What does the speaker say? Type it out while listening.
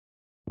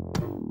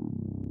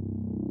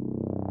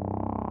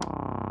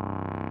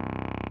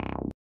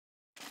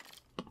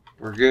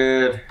We're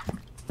good.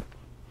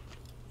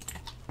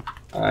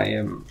 I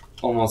am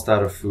almost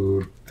out of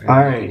food.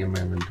 Alright. In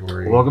my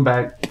inventory. Welcome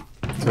back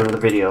to another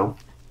video.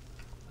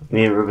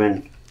 Me and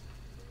Ruben,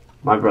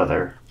 my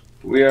brother.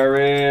 We are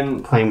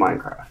in playing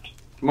Minecraft.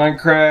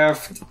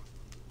 Minecraft,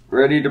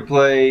 ready to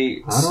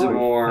play some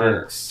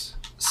more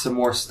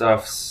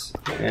stuffs.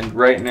 And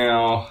right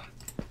now,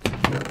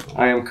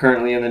 I am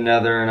currently in the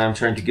Nether, and I'm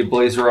trying to get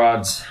blaze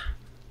rods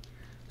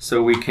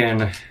so we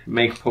can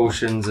make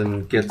potions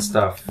and get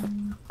stuff.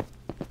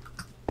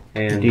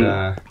 And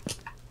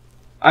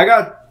I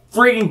got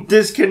freaking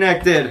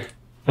disconnected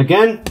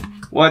again.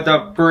 What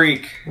the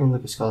freak? Oh,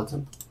 look, a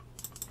skeleton.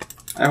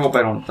 I hope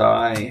I don't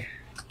die.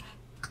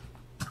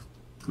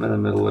 I'm in the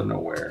middle of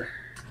nowhere.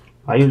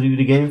 Why you leave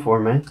the game for,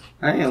 man?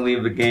 I didn't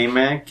leave the game,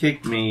 man.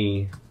 Kick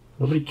me.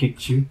 Nobody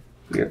kicked you.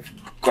 We have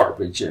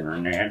garbage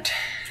internet.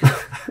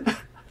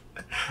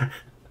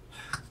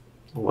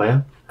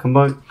 Well, come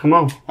on.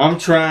 I'm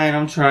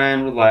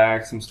trying.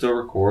 Relax. I'm still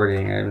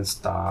recording. I haven't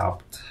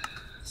stopped.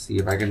 See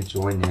if I can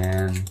join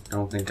in.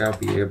 Don't think I'll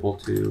be able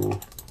to.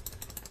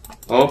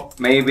 Oh,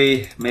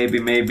 maybe.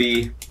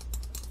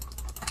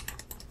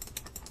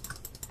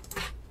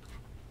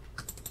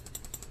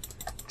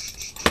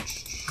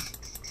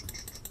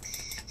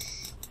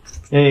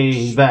 Hey,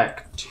 he's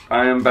back.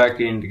 I am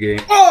back in the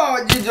game.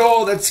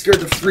 Oh, that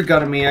scared the freak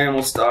out of me. I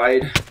almost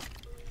died.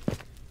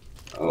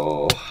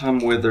 Oh, I'm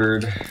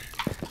withered.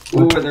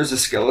 Ooh, and there's a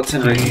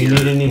skeleton right here. Do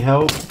you need any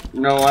help?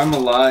 No, I'm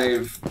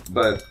alive,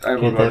 but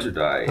I'm about to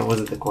die. That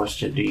wasn't the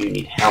question. Do you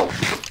need help?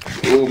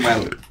 Ooh,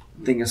 my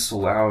thing is so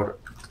loud.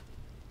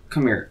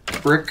 Come here,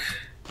 brick.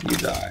 You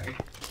die.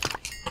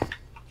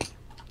 I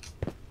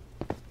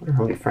wonder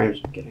how many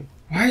frames I'm getting.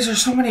 Why is there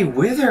so many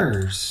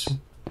withers?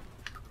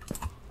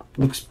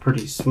 Looks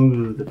pretty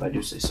smooth, if I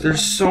do say so.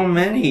 There's so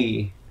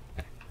many.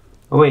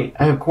 Oh wait,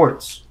 I have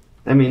quartz.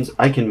 That means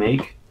I can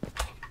make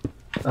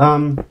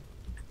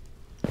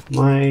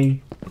my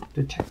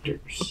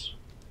detectors.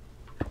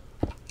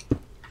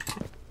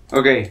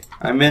 Okay,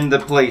 I'm in the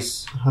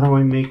place. How do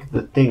I make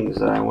the things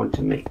that I want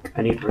to make?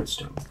 I need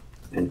redstone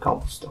and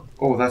cobblestone.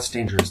 Oh, that's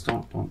dangerous.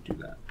 Don't do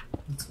that.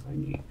 That's what I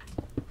need.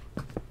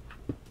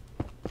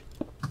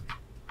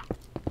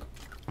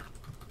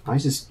 Why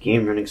is this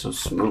game running so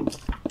smooth?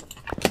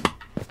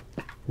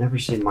 Never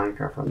seen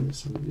Minecraft run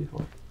this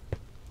before.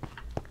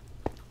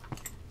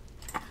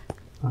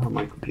 Oh,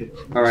 my computer.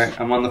 Alright,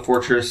 I'm on the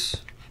fortress.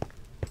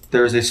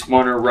 There's a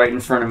spawner right in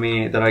front of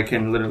me that I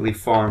can literally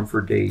farm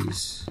for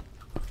days.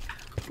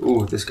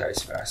 Ooh, this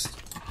guy's fast.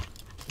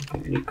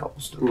 Okay, I need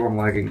cobblestone. Ooh, I'm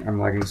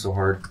lagging so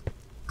hard.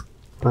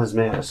 Let's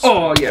make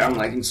Oh yeah, I'm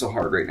lagging so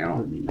hard right now.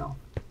 Let me know.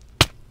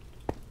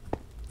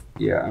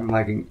 Yeah, I'm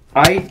lagging.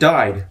 I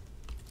died.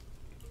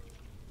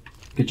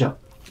 Good job.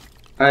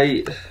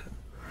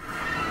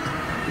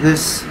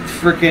 This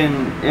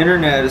freaking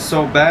internet is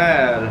so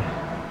bad.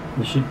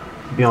 You should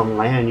be on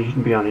LAN. You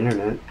shouldn't be on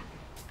internet.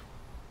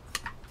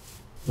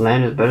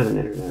 LAN is better than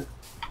internet.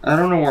 I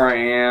don't know where I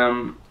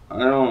am.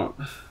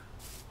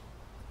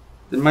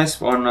 Did my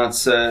spawn not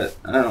set?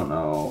 I don't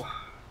know.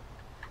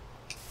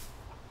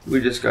 We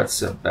just got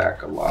set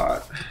back a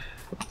lot.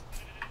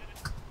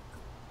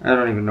 I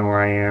don't even know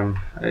where I am.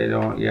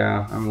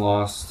 Yeah, I'm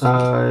lost.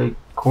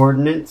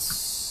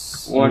 Coordinates?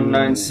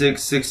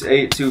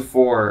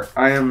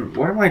 1966824.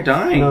 What am I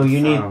dying No,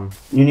 you need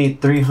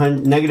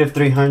negative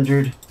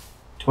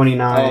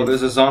 329. Oh,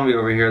 there's a zombie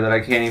over here that I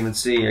can't even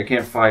see. I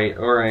can't fight.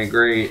 Alright,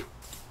 great.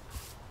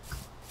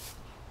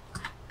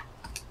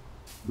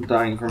 I'm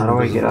dying from How do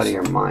I get out of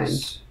your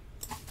mind?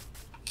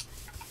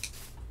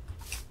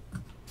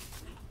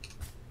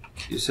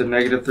 You said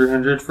negative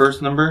 300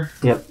 first number?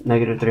 Yep,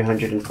 negative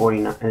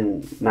 349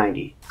 and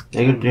 90.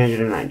 Negative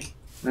 390.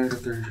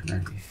 Negative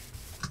 390.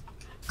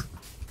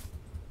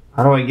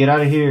 How do I get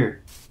out of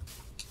here?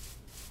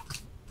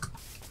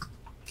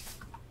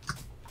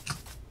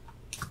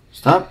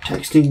 Stop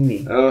texting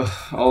me. Ugh,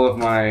 all of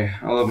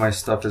my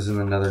stuff is in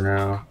the Nether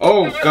now.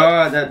 Oh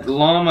god, that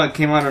llama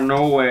came out of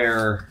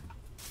nowhere.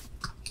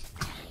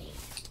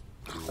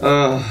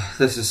 Ugh,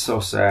 this is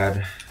so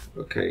sad.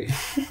 Okay.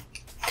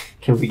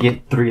 Can we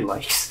get 3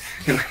 likes?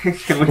 Can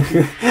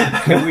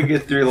we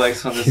get 3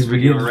 likes on this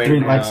video right now?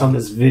 3 likes on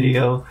this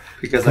video.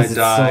 Because I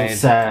died. So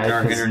sad, and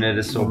our internet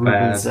is so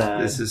bad.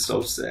 This is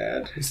so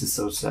sad. This is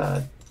so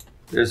sad.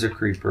 There's a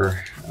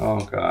creeper.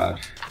 Oh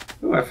god.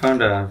 Oh, I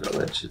found a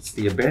village. It's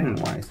the abandoned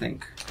one, I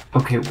think.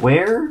 Okay,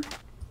 where?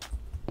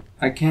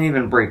 I can't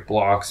even break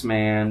blocks,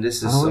 man.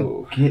 This is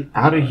so... Get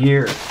out of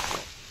here.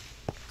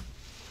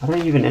 How do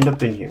I even end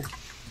up in here?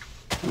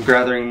 I'm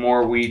gathering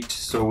more wheat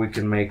so we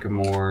can make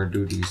more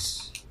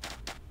duties.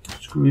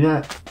 Screw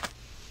that.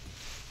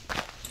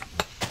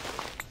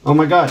 Oh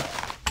my god.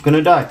 I'm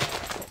gonna die.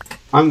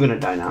 I'm gonna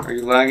die now. Are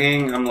you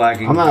lagging? I'm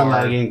lagging I'm not hard.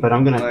 lagging, but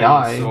I'm gonna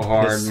die. So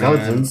hard,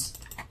 skeletons.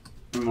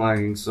 Man. I'm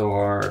lagging so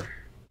hard.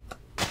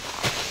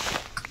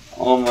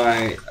 Oh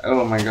my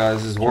god,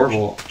 this is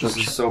horrible. This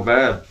is so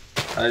bad.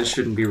 I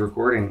shouldn't be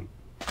recording.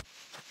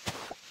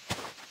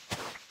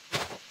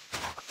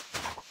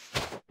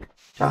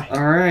 Die.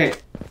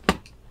 Alright.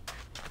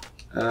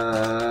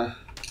 I'm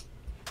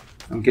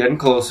getting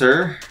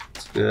closer.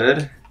 It's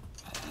good.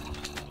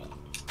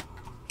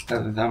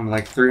 I'm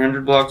like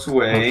 300 blocks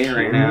away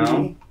right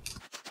now.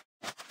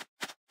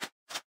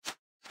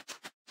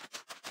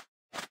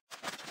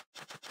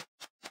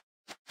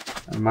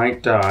 I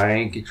might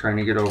die trying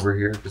to get over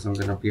here because I'm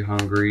going to be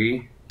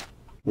hungry.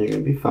 You're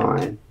going to be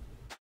fine.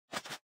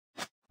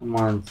 I'm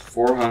on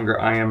 4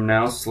 hunger. I am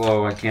now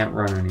slow. I can't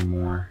run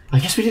anymore. I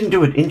guess we didn't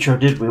do an intro,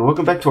 did we?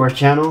 Welcome back to our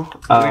channel.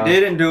 We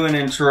didn't do an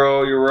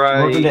intro. You're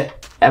right. Welcome to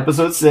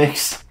episode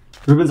 6.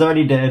 Ruben's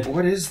already dead.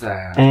 What is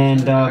that?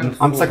 And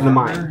I'm stuck in the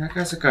mine. That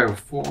guy's a guy with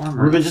full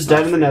armor. Ruben just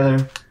died in the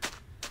nether.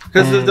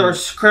 Because of our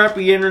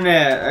crappy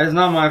internet. It's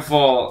not my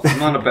fault. I'm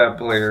not a bad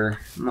player.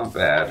 I'm not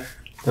bad.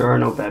 There are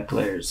no bad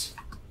players.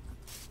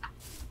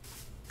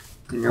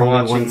 And you're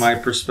watching my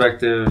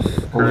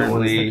perspective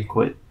currently.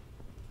 Quit.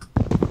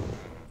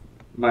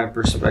 My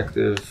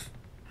perspective.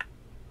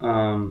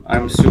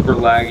 I'm super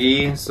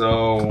laggy,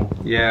 so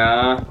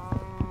yeah.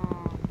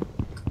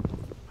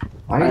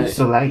 Why are you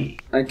so laggy?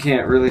 I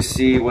can't really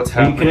see what's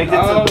happening.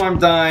 I'm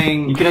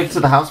dying. You connected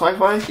to the house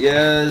Wi-Fi?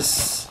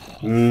 Yes.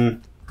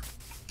 You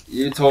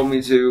told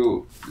me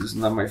to. This is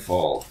not my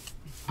fault.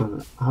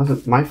 How's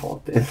it my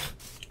fault then?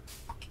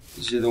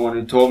 You're the one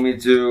who told me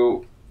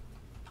to.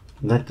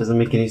 That doesn't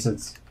make any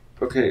sense.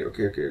 Okay.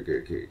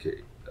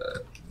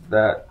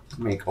 That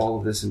make all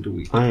of this into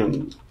weak.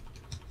 I'm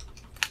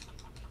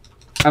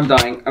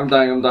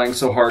dying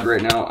so hard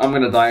right now. I'm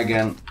gonna die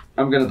again.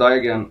 I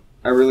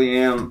really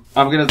am.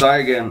 I'm gonna die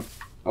again.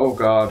 Oh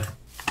god.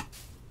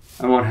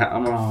 I'm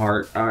on a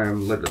heart. I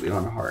am literally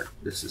on a heart.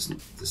 This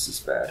is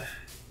bad.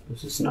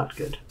 This is not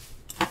good.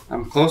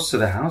 I'm close to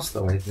the house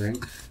though, I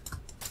think.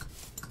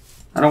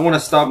 I don't want to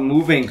stop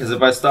moving because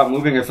if I stop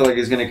moving, I feel like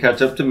he's gonna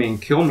catch up to me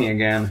and kill me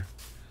again.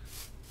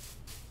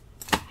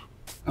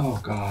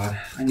 Oh god,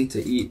 I need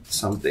to eat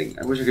something.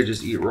 I wish I could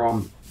just eat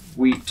raw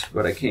wheat,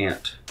 but I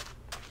can't.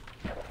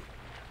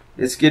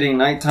 It's getting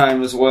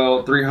nighttime as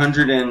well.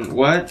 300 and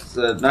what?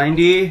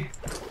 90?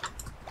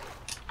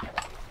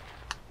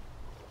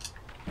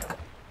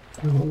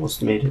 I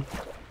almost made it.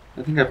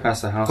 I think I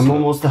passed the house. I'm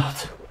almost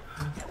out.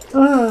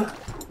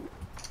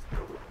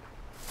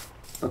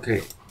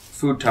 Okay,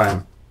 food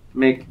time.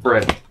 Make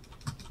bread.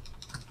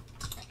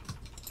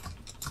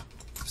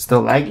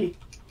 Still laggy?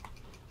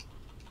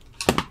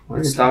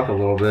 Let's stop a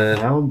little bit.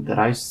 Hell, did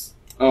I?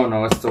 Oh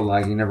no, it's still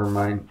laggy. Never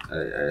mind.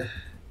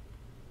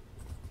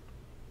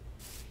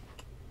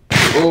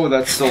 Oh,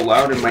 that's so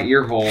loud in my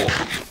ear hole.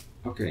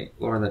 Okay,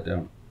 lower that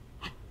down.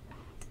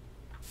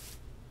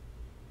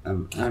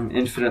 I'm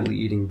infinitely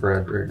eating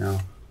bread right now.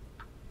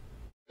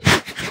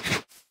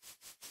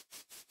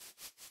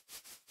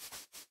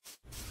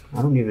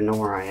 I don't even know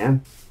where I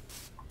am.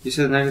 You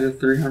said negative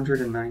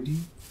 390?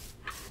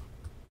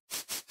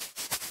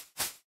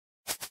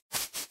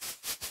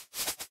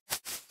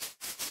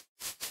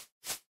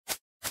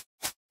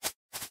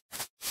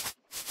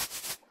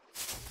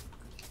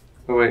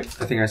 Oh wait,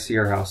 I think I see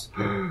our house.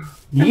 I'm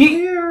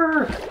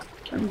here!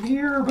 I'm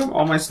here, but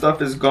all my stuff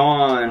is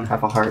gone.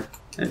 Have a heart.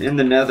 And in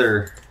the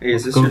nether. Hey,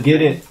 is this Go your get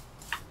thing? it.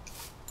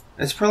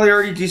 It's probably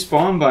already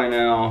despawned by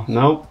now.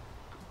 Nope.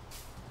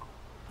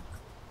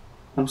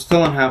 I'm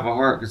still on half a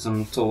heart because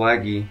I'm still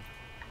laggy.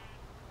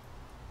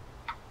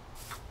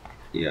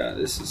 Yeah,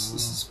 this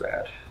is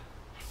bad.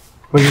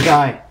 Where'd you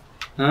die?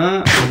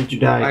 Huh? Where did you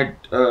die?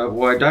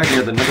 Well, I died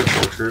near the nether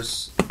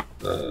fortress.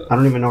 I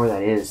don't even know where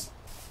that is.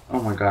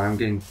 Oh my god, I'm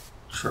getting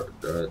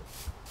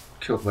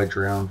killed by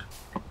drowned.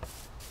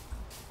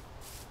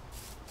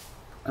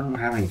 I don't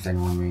have anything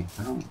on me.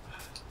 I don't.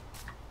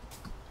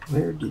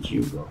 Where did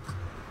you go?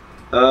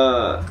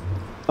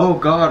 Oh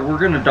god, we're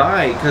gonna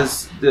die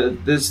because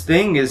this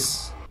thing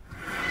is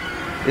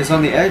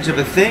on the edge of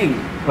a thing.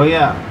 Oh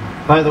yeah.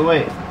 By the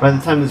way, by the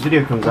time this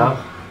video comes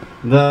out,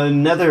 the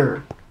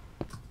Nether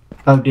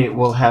update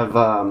will have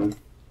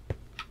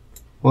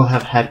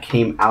had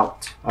came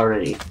out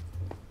already.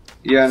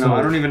 Yeah, no,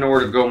 I don't even know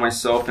where to go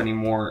myself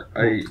anymore.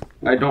 I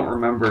don't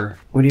remember.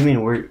 What do you mean?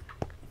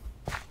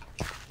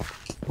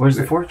 Where's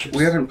the fortress?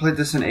 We haven't played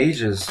this in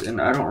ages, and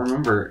I don't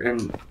remember.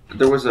 And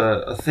there was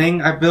a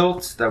thing I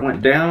built that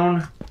went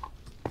down,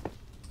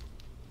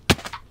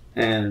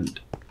 and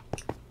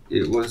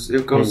it went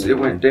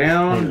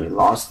down. And you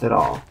lost it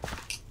all.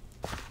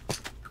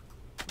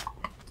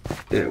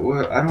 I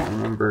don't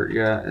remember.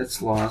 Yeah,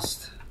 it's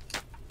lost.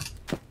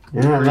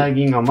 You're not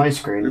lagging on my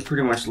screen. We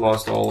pretty much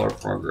lost all our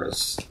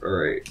progress.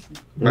 Alright.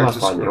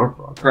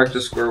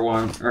 Practice square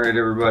one. Alright,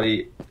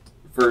 everybody.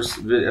 First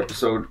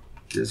episode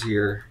is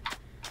here.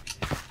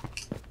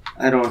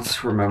 I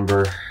don't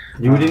remember.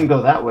 You didn't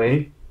go that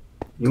way.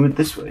 You went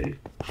this way.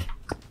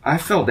 I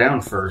fell down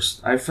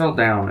first. I fell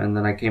down and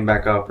then I came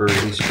back up, or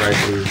at least tried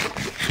to.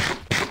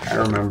 I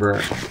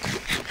remember.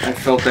 I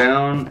fell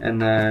down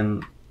and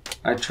then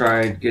I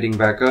tried getting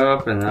back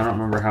up, and I don't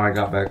remember how I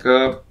got back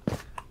up.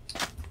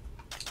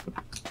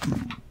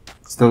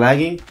 Still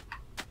lagging?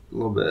 A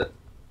little bit.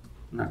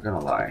 I'm not gonna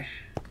lie.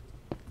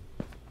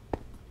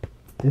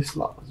 This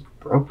lava is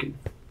broken.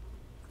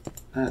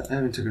 I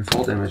haven't taken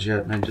fall damage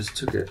yet, and I just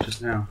took it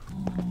just now.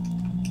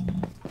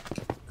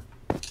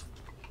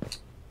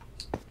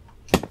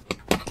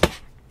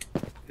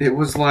 It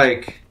was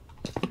like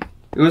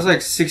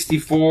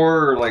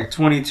 64 or like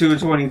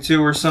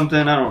 22 or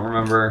something. I don't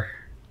remember.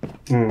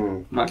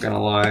 I'm not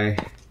gonna lie.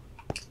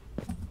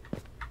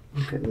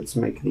 Okay, let's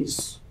make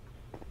these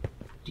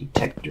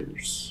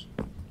detectors.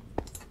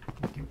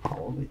 What they're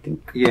called, I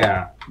think.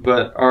 Yeah,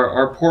 but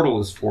our portal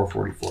is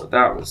 444.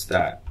 That was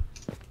that.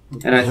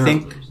 And I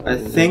think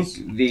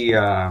the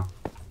how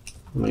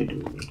many do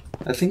we need?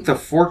 I think the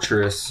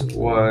fortress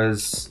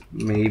was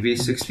maybe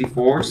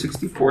 64,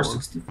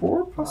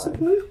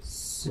 possibly.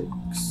 6,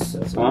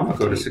 7, So I'm gonna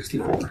go to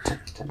 64. 9,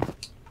 10.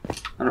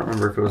 I don't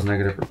remember if it was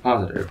negative or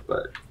positive,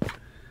 but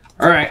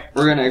all right,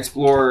 we're gonna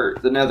explore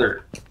the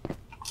Nether.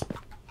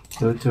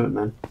 Go to it,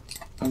 man.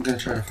 I'm gonna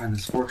try to find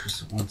this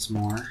fortress once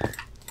more.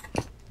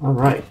 All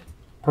right,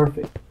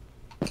 perfect.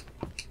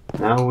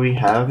 Now we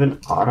have an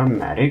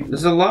automatic.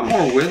 There's a lot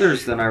more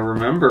withers than I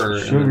remember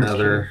in the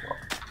Nether.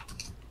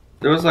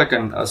 There was like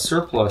a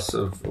surplus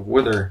of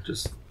wither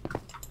just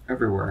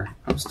everywhere.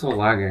 I'm still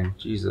lagging.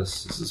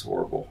 Jesus, this is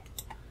horrible.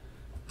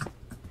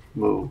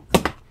 Move.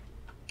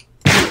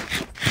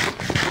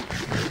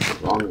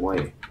 Wrong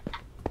way.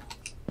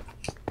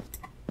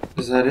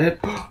 Is that it?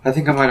 I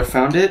think I might have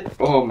found it.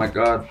 Oh my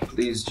god,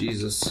 please,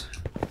 Jesus.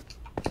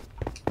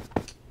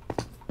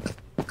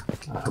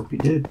 I hope you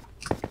did.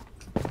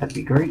 That'd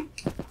be great.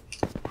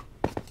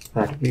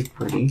 That'd be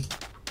pretty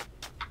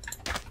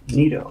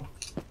neato.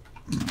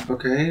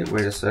 Okay,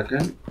 wait a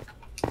second.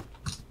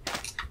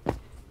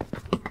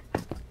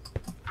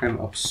 I'm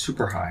up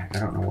super high. I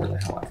don't know where the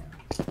hell I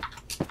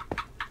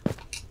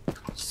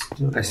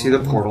am. I see the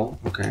portal.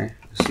 Okay,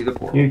 I see the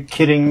portal. You're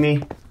kidding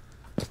me?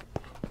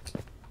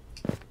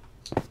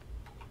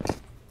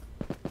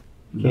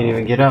 Can't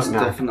even get out It's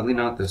now. definitely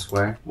not this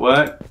way.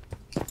 What?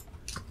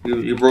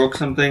 You broke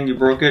something? You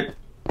broke it?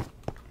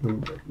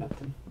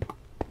 Nothing.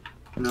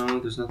 No,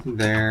 there's nothing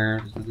there.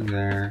 There's nothing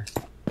there.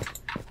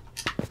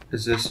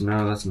 Is this?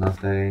 No, that's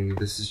nothing.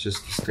 This is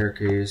just the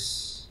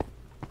staircase.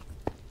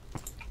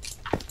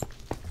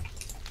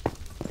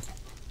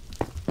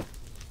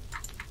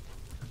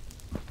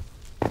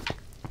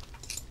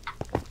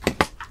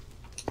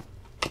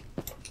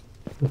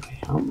 Okay,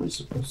 how am I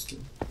supposed to?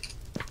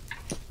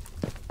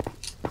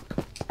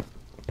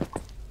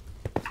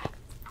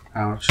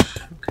 Ouch.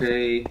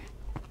 Okay.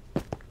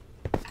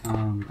 I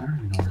don't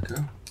even know where to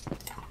go.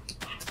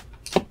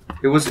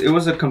 It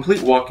was a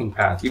complete walking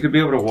path. You could be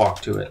able to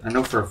walk to it. I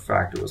know for a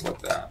fact it was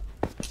like that.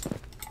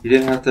 You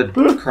didn't have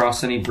to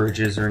cross any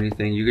bridges or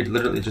anything. You could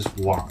literally just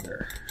walk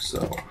there.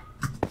 So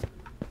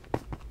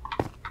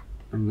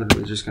I'm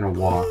literally just gonna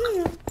walk,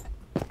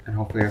 and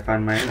hopefully I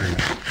find my area.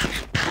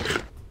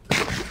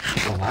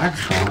 The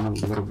lag's gone a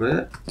little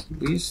bit.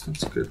 At least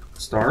that's a good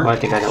start. Well, I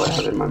think I know what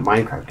happened. My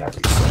Minecraft got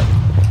reset.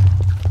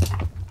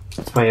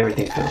 That's why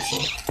everything feels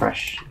so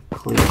fresh,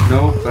 clean.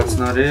 Nope, that's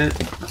not it.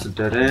 That's a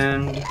dead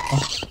end.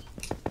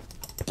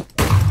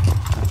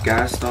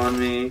 Gassed on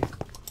me.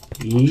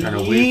 I'm trying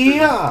to wait for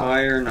the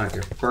fire, not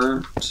get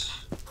burnt.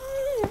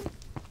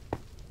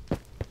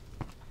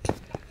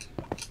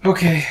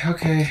 Okay,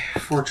 okay.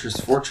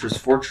 Fortress. What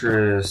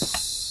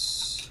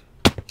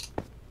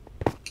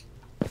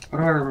do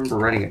I remember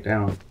writing it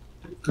down?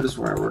 I could have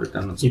sworn I wrote it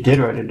down. You did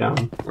write it down.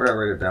 Where did I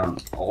write it down?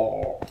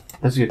 Oh.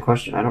 That's a good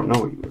question. I don't know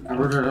what you wrote. I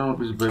wrote it on a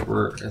piece of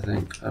paper, I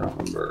think. I don't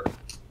remember.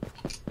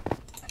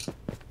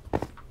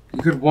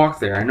 You could walk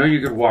there. I know you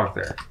could walk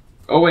there.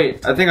 Oh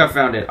wait, I think I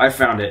found it. I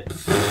found it.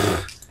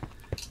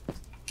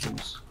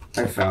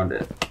 I found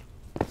it.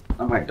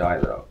 I might die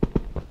though.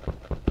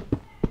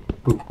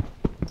 Ooh.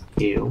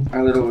 Ew.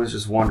 I literally was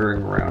just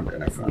wandering around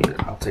and I found it.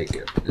 I'll take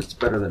it. It's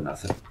better than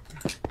nothing.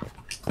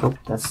 Oh,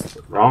 that's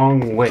the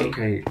wrong way.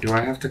 Okay, do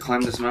I have to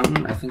climb this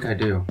mountain? I think I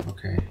do.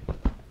 Okay.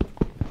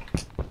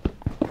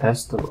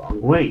 That's the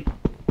wrong way.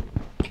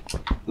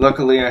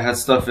 Luckily I had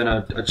stuff in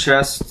a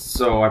chest,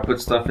 so I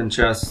put stuff in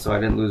chests so I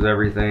didn't lose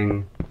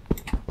everything.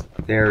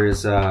 There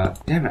is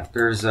damn it,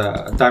 there's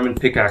a diamond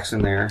pickaxe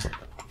in there.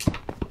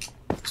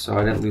 So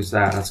I didn't lose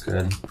that, that's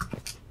good.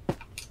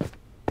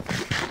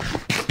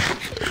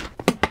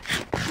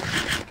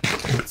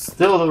 It's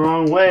still the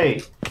wrong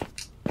way.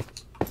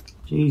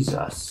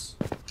 Jesus.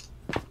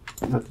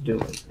 I have to do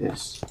it like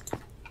this.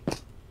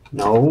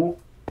 No.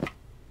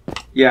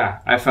 Yeah,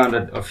 I found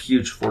a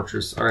huge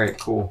fortress. Alright,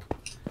 cool.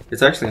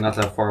 It's actually not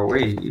that far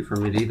away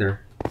from it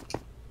either.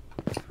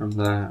 From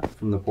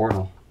the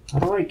portal. How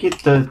do I get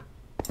the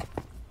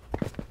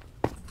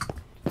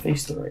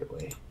face the right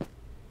way?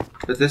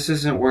 But this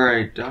isn't where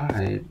I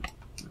died.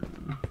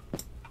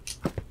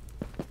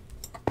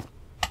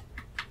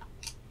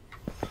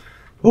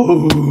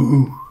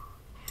 Ooh.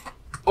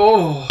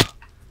 Oh,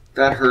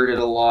 that hurted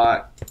a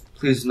lot.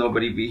 Please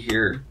nobody be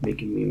here.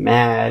 Making me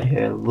mad.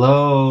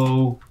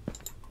 Hello.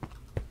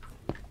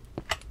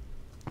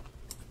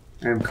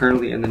 I am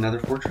currently in the Nether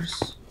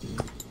Fortress,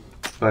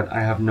 but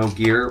I have no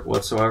gear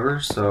whatsoever,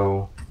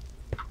 so...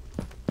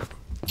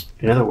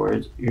 In other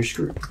words, you're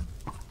screwed.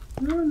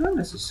 No, not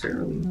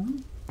necessarily, no.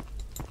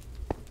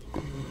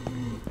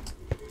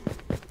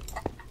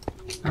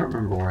 I don't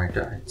remember where I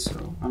died,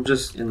 so I'm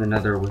just in the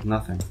nether with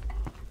nothing.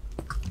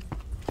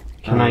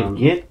 Can I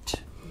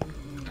get?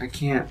 I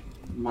can't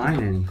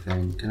mine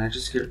anything. Can I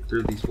just get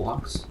through these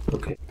blocks?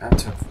 Okay. That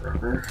took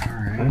forever.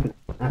 Alright. I have an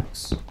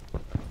axe.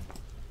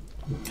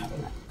 I have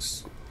an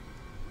axe.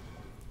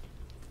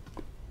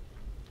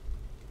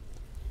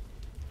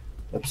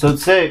 Episode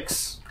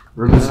 6.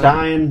 Ruben's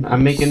dying.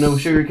 I'm making no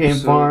sugarcane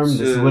farm.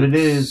 This is what it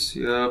is.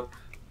 Yep.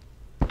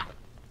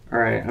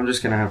 Alright, I'm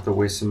just gonna have to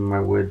waste some of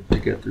my wood to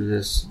get through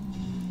this.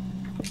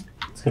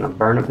 It's gonna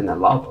burn up in that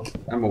lava.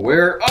 I'm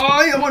aware. Oh,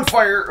 I am on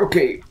fire!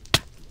 Okay.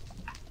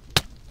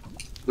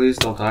 Please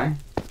don't die.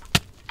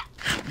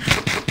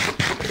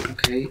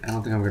 Okay, I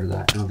don't think I'm gonna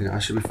die. I don't think I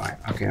should be fine.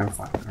 Okay, I'm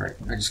fine. Alright,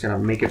 I just gotta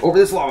make it over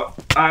this lava.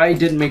 I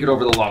didn't make it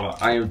over the lava.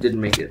 I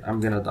didn't make it. I'm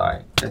gonna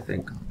die, I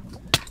think.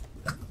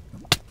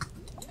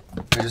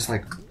 I just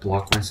like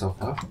block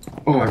myself up.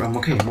 Oh, I'm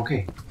okay, I'm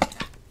okay.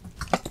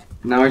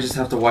 Now I just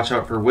have to watch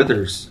out for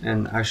withers,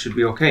 and I should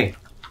be okay.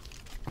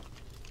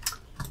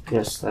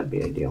 Yes, that'd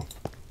be ideal.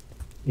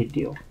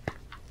 Ideal.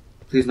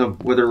 Please no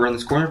wither around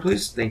this corner,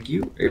 please. Thank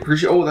you. I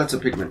appreciate. Oh, that's a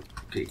pigment.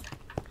 Okay.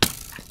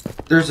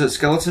 There's a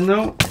skeleton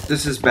though.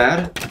 This is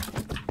bad.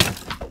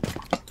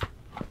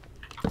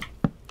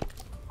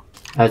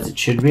 As it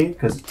should be,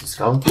 because it's a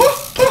skeleton.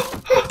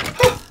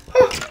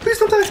 Please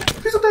don't die.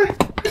 Please don't die.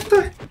 Please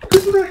don't die.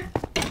 Please don't die.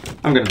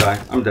 I'm gonna die.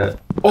 I'm dead.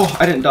 Oh,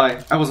 I didn't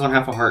die. I was on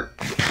half a heart.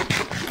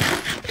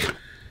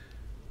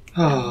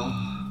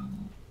 Oh.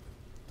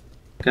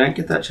 Can I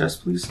get that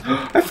chest, please?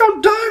 I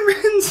found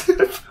diamonds!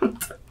 I found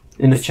diamonds.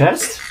 In the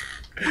chest?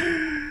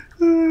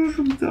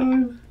 I'm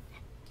dying.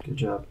 Good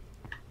job.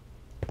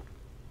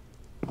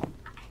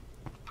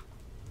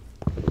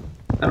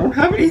 I don't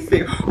have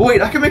anything.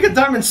 Wait, I can make a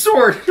diamond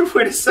sword.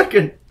 Wait a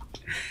second.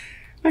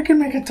 I can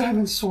make a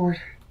diamond sword.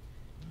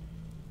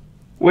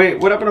 Wait,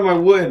 what happened to my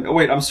wood? Oh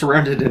wait, I'm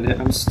surrounded in it.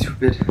 I'm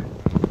stupid.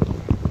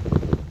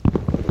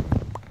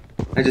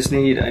 I just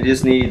need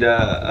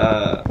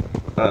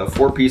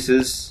 4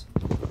 pieces.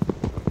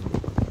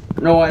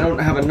 No, I don't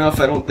have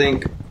enough, I don't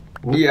think.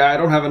 Yeah, I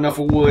don't have enough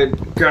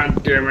wood.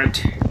 God damn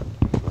it.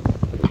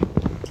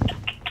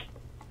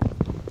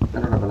 I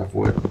don't have enough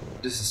wood.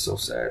 This is so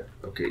sad.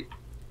 Okay.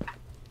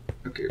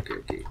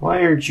 Okay.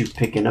 Why aren't you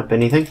picking up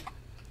anything?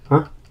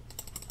 Huh?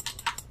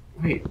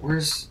 Wait,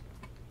 where's...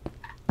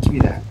 Give me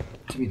that.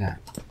 Give me that.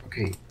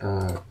 Okay,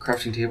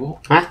 crafting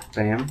table. Huh?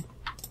 Bam.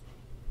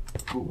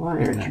 Oh, Why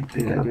aren't you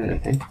picking up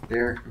anything?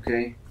 There,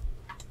 okay.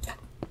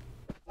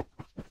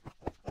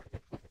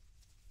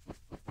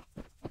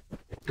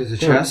 There's a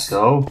chest.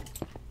 Go.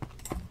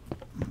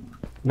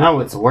 Now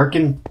it's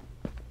working.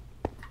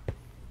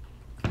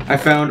 I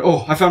found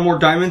more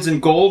diamonds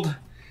and gold.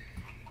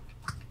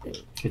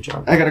 Good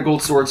job. I got a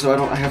gold sword, so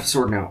I have a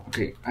sword now.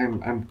 Okay,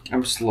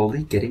 I'm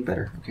slowly getting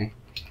better. Okay.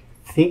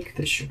 I think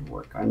this should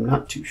work. I'm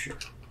not too sure.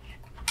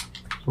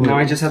 Now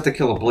I just have to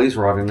kill a blaze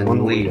rod and then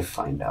One way to leave.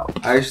 find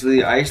out. I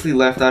actually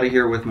left out of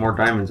here with more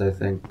diamonds, I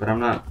think, but I'm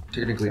not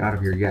technically out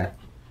of here yet.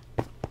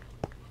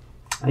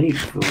 I need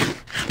food.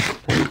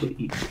 I need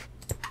to eat.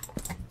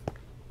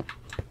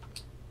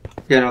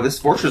 Yeah, no, this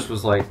fortress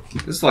was like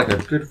a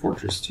good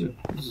fortress too.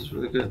 This is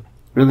really good.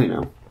 Really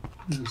now.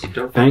 This is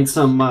dope. Find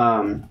some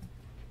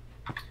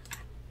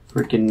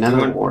freaking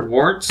nether wart.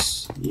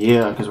 Warts?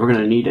 Yeah, because we're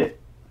gonna need it.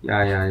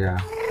 Yeah.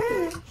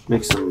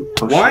 Make some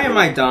potions. Why am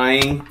I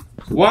dying?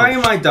 Why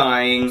am I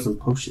dying? Some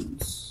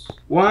potions.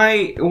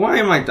 Why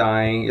am I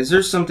dying? Is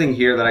there something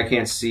here that I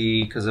can't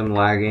see because I'm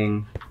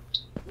lagging?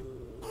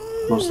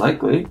 Most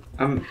likely.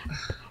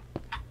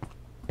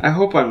 I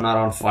hope I'm not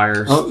on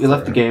fire. Oh, you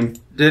left the game.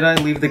 Did I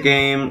leave the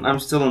game? I'm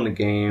still in the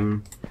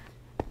game.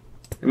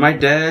 Am I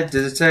dead?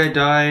 Did it say I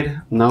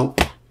died? No.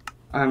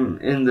 I'm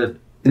in the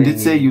It did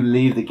say you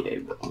leave the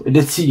game, though. It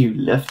did say you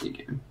left the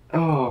game.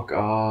 Oh,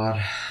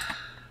 God.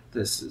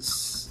 This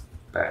is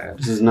bad.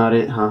 This is not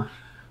it, huh?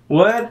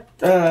 What?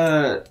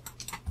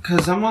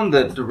 Because I'm on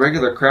the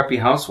regular crappy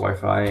house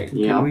Wi-Fi.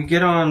 Yeah. Can we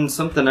get on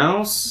something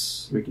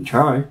else? We can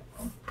try.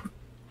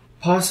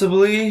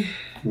 Possibly.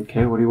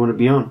 Okay, what do you want to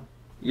be on?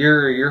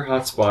 Your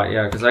hotspot,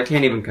 yeah, because I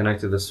can't even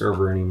connect to the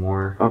server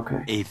anymore.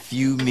 Okay. A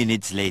few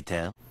minutes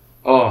later.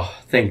 Oh,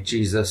 thank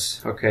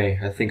Jesus. Okay,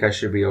 I think I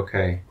should be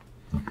okay.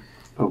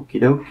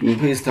 Okie dokie.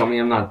 Please tell me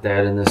I'm not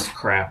dead in this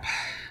crap.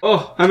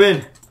 Oh, I'm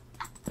in.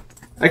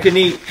 I can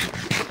eat.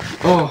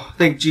 Oh,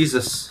 thank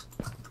Jesus.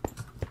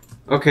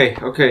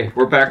 Okay,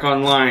 we're back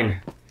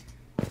online.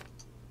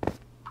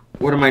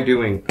 What am I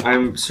doing?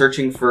 I'm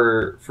searching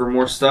for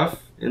more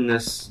stuff in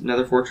this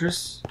nether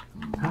fortress.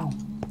 Ow.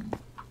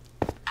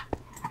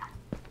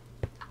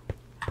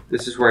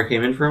 This is where I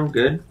came in from.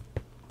 Good.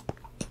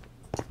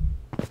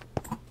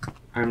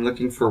 I'm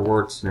looking for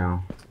warts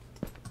now.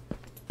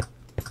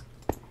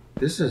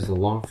 This is a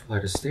long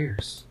flight of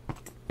stairs.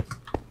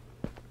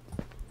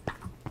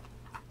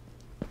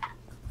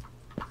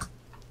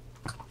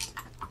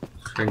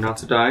 Trying not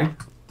to die.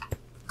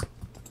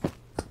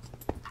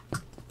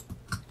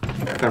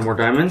 Found more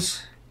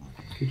diamonds.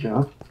 Good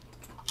job.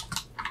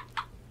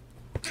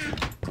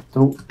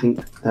 Don't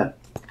think that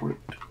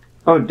worked.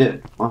 Oh, it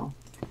did. Wow.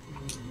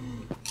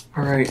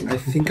 Alright, I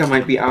think I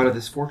might be out of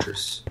this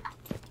fortress.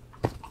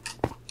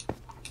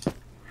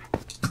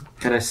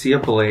 And I see a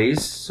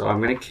blaze, so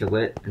I'm gonna kill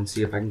it and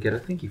see if I can get a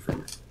thingy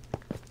from it.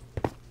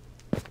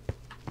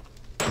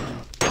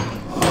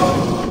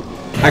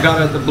 I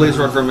got the blaze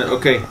rod from it.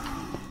 Okay.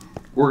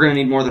 We're gonna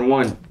need more than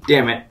one.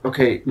 Damn it.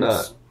 Okay,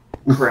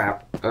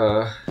 crap.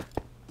 Are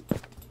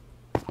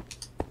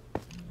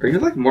you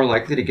like more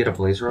likely to get a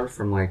blaze rod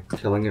from like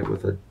killing it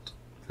with a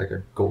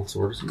gold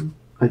sword or something?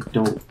 I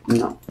don't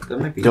know. That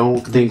might be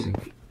Don't amazing.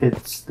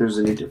 think there's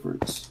any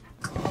difference.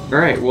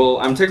 Alright, well,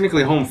 I'm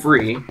technically home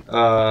free.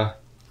 I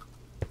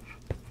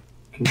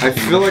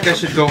feel like I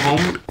should go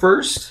home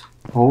first.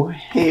 Oh,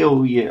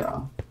 hell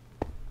yeah.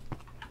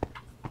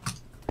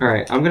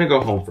 Alright, I'm gonna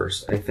go home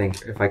first, I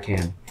think, if I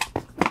can.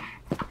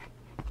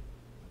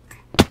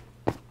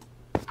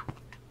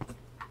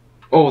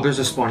 Oh, there's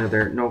a spawner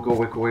there. No, go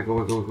away, go away, go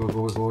away, go away, go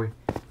away, go away.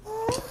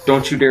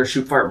 Don't you dare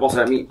shoot fireballs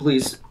at me,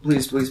 please.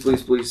 Please, please,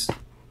 please, please.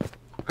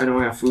 I know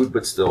I have food,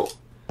 but still.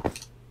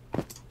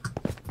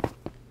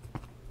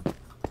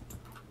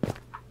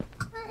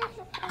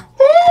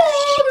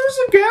 Oh, there's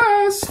a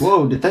gas!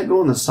 Whoa, did that go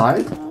on the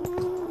side?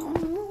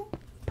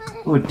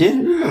 Oh, it did? I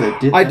didn't know it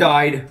did. I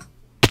died.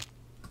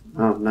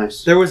 Oh,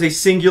 nice. There was a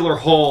singular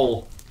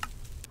hole.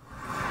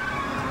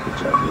 Good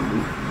job,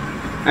 baby.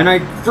 And I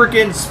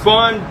freaking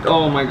spawned.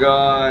 Oh my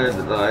god.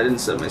 I didn't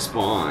set my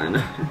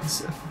spawn.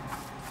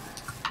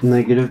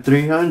 Negative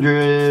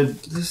 300.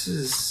 This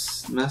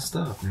is messed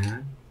up,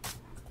 man.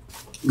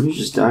 You're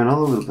just dying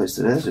all over the place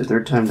today. That's your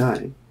third time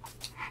dying.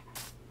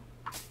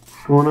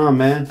 What's going on,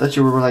 man? Thought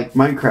you were like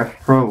Minecraft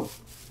Pro.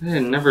 I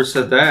never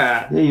said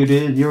that. Yeah, you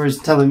did. You were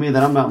telling me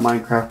that I'm not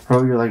Minecraft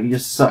Pro. You're like, you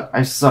just suck.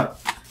 I suck.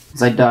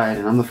 Because I died,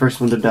 and I'm the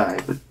first one to die.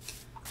 But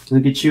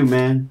look at you,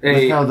 man.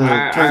 Hey, look how the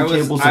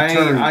turntables have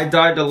turned. I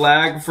died to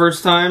lag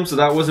first time, so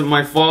that wasn't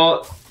my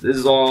fault. This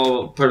is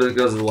all part of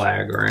because of the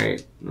lag,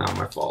 alright? Not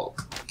my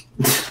fault.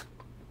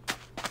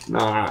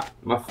 Not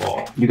my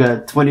fault. You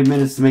got 20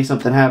 minutes to make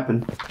something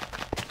happen.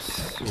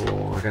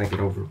 So I gotta get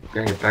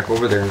back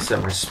over there and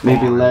set my spawn.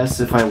 Maybe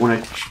less if I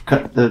want to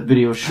cut the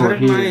video short How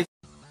did here. my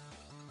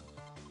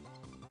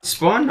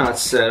spawn not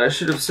set? I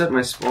should have set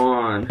my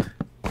spawn.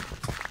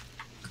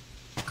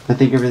 I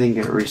think everything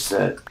got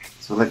reset.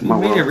 So like my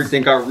world,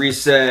 everything got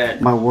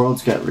reset. my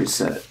worlds got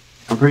reset.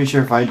 I'm pretty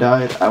sure if I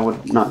died, I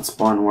would not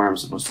spawn where I'm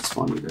supposed to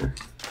spawn either.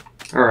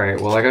 Alright,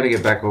 well I gotta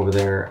get back over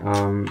there.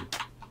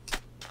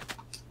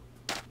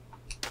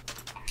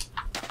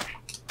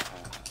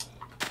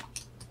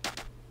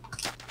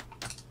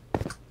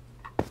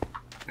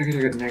 I gotta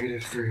get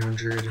negative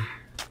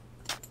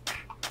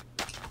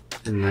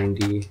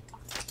 390.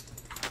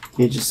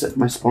 You just set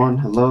my spawn.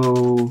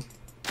 Hello.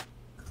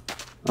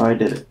 Oh, I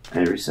did it. I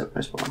reset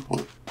my spawn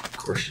point. Of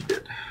course you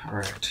did.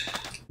 Alright.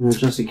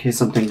 Just in case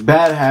something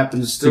bad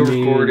happens Still to me.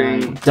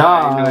 recording. And I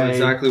die. I know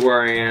exactly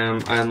where I am.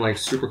 I'm like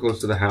super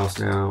close to the house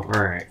now.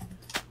 Alright.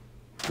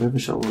 Do I have a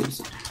shovel?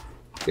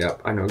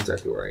 Yep, I know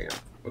exactly where I am.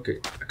 Okay,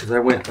 because I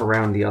went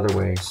around the other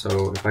way,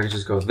 so if I could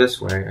just go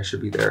this way, I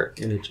should be there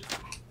in a jiffy.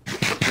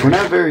 We're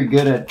not very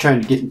good at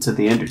trying to get into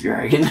the Ender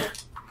Dragon.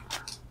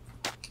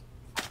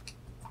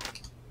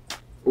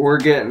 We're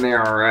getting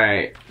there,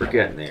 alright. We're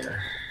getting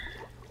there.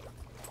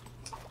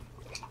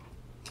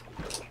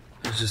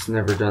 I've just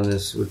never done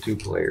this with 2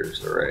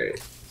 players, alright.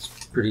 It's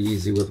pretty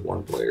easy with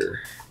 1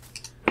 player.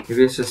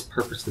 Maybe it's just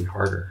purposely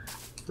harder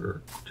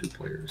for 2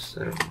 players.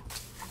 I don't know.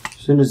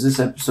 As soon as this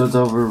episode's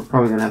over, we're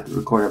probably gonna have to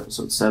record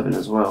episode 7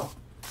 as well.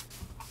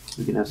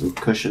 We can have some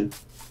cushion.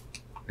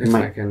 If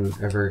I can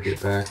ever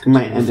get back. We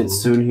might end it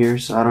soon here,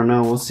 so I don't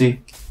know. We'll see.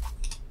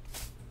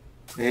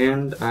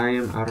 And I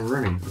am out of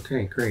running.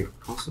 Okay, great.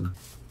 Awesome.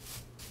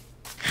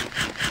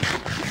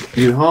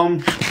 You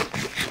home?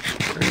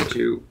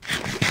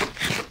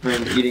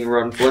 I'm eating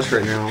rotten flesh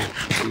right now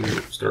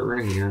to start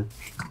running again.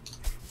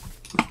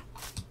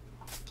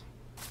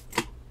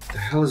 The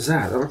hell is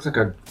that? That looks like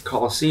a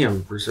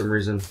Coliseum for some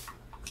reason.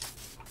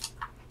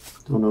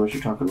 Don't know what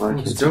you're talking about. I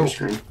It's can't see your dope.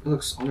 screen. It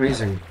looks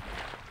amazing.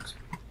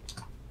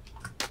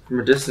 From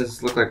a distance,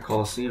 it looks like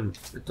Coliseum.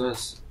 It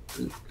does.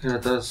 It kind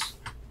of does.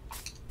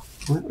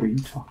 What are you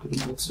talking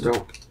about? It's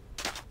dope.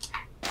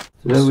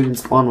 Today we didn't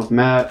spawn with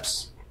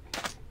maps.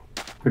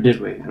 Or did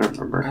we? I don't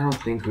remember. I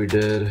don't think we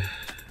did.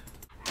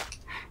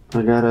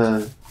 I got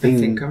a thing. I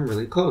think I'm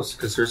really close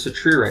because there's a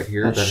tree right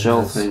here. That that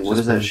shell has thing. What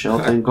just is that been shell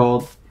cut. thing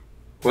called?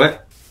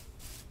 What?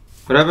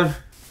 What happened?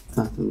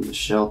 Nothing. The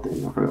shell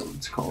thing. I forgot what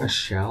it's A called.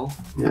 shell?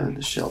 Yeah,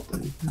 the shell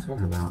thing. What are you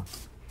talking about?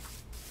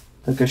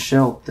 Like a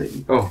shell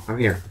thing. Oh, I'm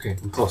here. Okay,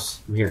 I'm close.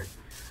 I'm here.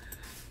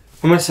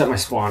 I'm gonna set my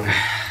spawn.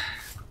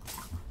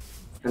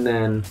 And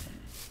then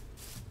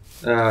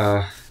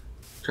try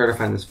to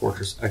find this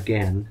fortress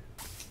again.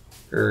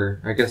 Or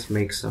I guess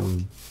make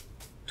some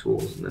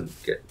tools and then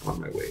get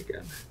on my way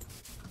again.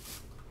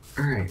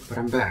 Alright, but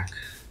I'm back.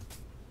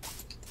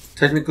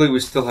 Technically we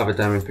still have a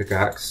diamond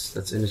pickaxe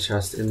that's in a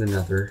chest in the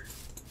nether.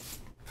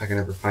 If I can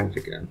ever find it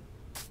again.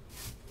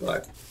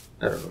 But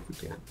I don't know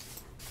if we can.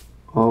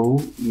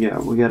 Oh, yeah,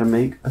 we gotta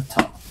make a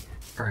top.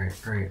 Alright.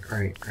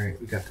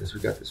 We got this.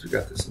 I'm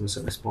gonna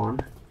set my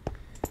spawn.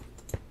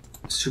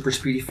 Super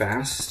speedy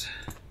fast.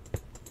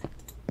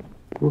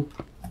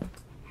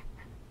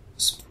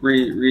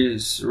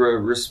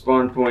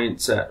 Respawn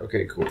point set.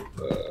 Okay, cool.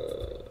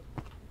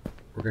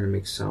 We're gonna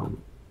make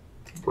some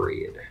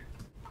bread.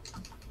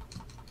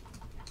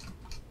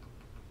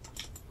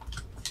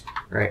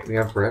 Alright, we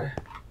have bread.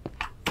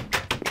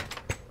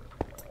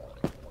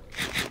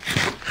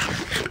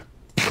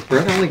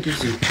 Bread only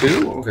gives you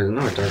 2? Okay,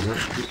 no it doesn't.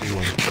 It gives you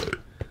 1.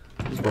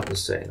 I was about to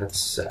say, that's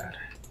sad.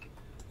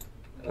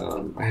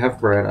 I have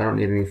bread, I don't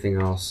need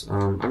anything else.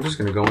 I'm just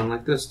gonna go in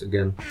like this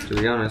again, to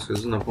be honest,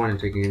 because there's no point in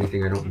taking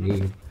anything I don't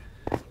need.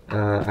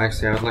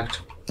 Actually, I would like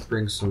to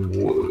bring some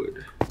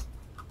wood.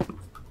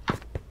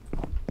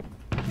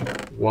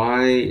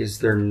 Why is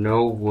there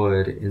no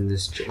wood in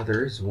this? Oh,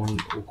 there is 1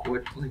 oak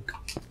wood. Blink.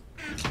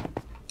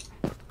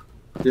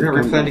 You're not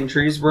replanting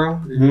trees, bro?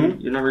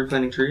 You're not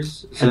replanting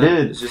trees? I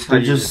did.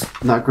 They're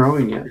just not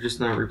growing yet. You're just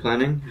not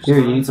replanting? Here,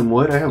 you need some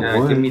wood? I have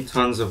wood. Give me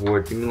tons of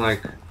wood. Give me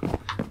like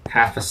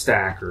half a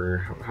stack or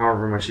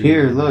however much you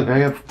Here, need. look, I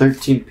have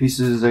 13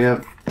 pieces. I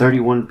have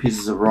 31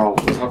 pieces of raw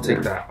wood. I'll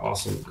take that.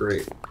 Awesome.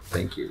 Great.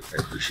 Thank you. I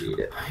appreciate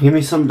it. Give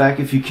me some back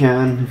if you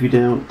can. If you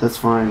don't, that's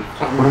fine.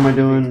 What am I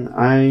doing?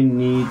 I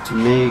need to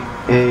make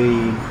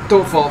a...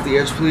 Don't fall off the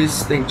edge,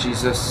 please. Thank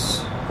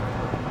Jesus.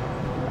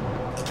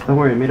 Don't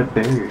worry, I made a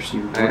barrier so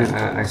you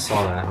I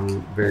saw that.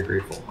 I'm very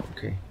grateful.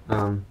 Okay.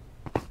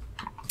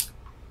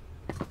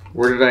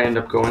 Where did I end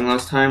up going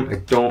last time? I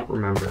don't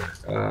remember.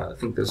 I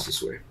think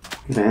this way.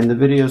 Gonna end the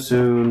video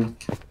soon.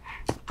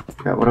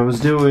 Forgot what I was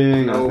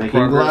doing. I was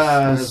making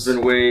glass. Has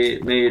been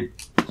made.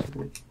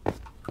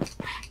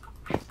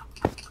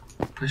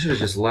 I should have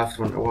just left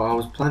when. Well, I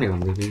was planning on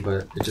leaving,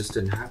 but it just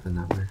didn't happen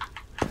that way.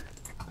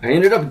 I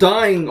ended up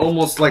dying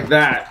almost like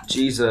that.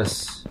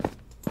 Jesus.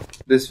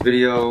 This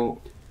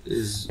video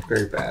is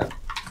very bad.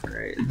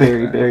 Right.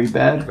 Very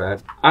bad.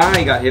 Bad.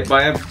 I got hit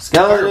by a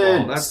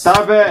skeleton. That's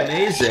Stop it.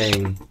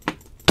 Amazing.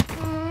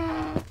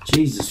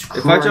 Jesus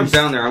Christ. If I jump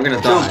down there, I'm gonna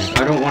die.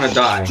 I don't want to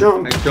die.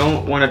 Jump. I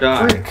don't want to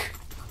die. Frick.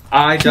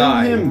 I Kill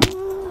die. him.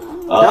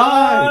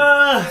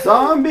 Die.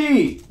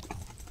 Zombie.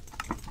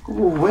 Go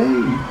away.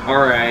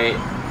 Alright.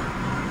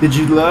 Did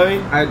you lie?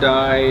 I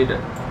died.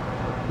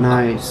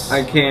 Nice.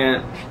 I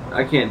can't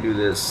do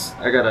this.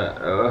 I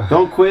gotta...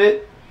 Don't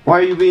quit. Why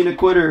are you being a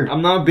quitter?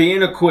 I'm not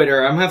being a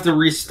quitter. I'm gonna have to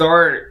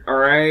restart.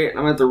 Alright? I'm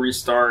gonna have to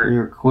restart.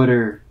 You're a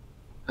quitter.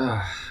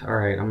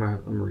 Alright, I'm gonna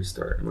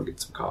restart. I'm gonna get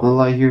some cobble.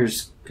 All I hear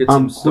is Get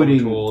some stone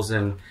tools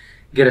and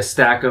get a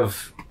stack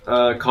of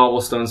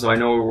cobblestone so I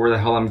know where the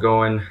hell I'm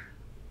going.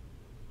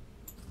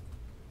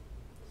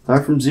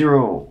 Start from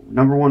 0.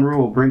 Number 1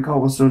 rule: bring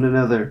cobblestone to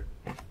Nether.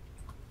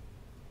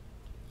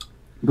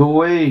 Go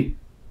away.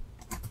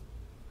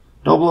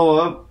 Don't blow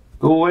up.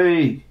 Go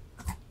away.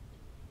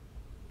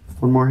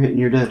 1 more hit and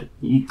you're dead.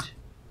 Eat.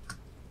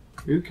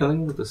 Are you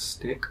killing with a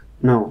stick?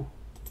 No.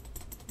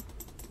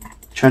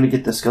 Trying to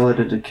get the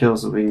skeleton to kill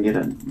so we can get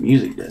a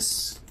music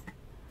disc.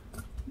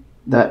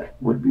 That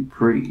would be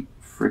pretty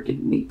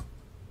freaking neat.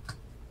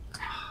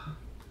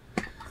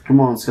 Come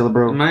on,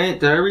 Skelebro.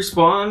 Did I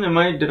respawn?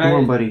 Come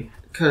on, buddy.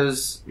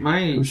 Because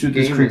my shoot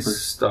game this creeper.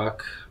 is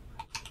stuck.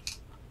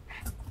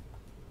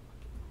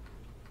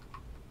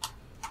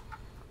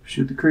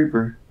 Shoot the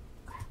creeper.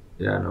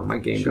 Yeah, no, my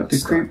game Shoot got the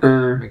stuck.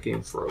 creeper. My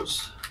game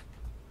froze.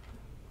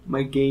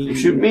 My game...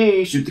 Shoot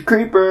me! Shoot the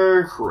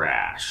creeper!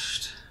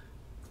 crashed.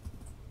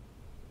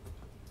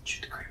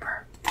 Shoot the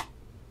creeper.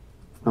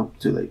 Oh,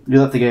 too late. You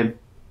left the game.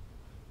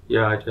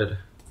 Yeah, I did.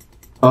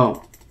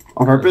 Oh.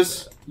 On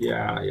purpose?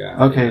 Yeah.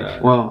 Okay,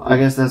 well, I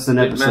guess that's an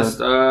It episode.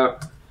 messed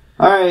up.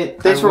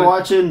 Alright, thanks for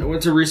watching. I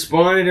went to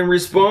respawn, it didn't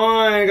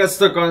respawn. I got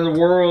stuck on the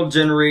world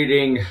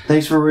generating.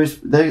 Thanks for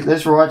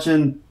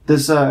watching.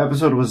 This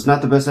episode was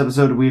not the best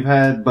episode we've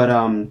had, but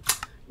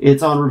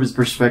it's on Ruben's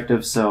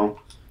perspective, so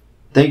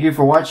thank you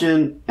for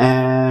watching,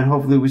 and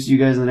hopefully we'll see you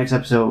guys in the next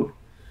episode.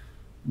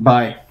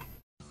 Bye.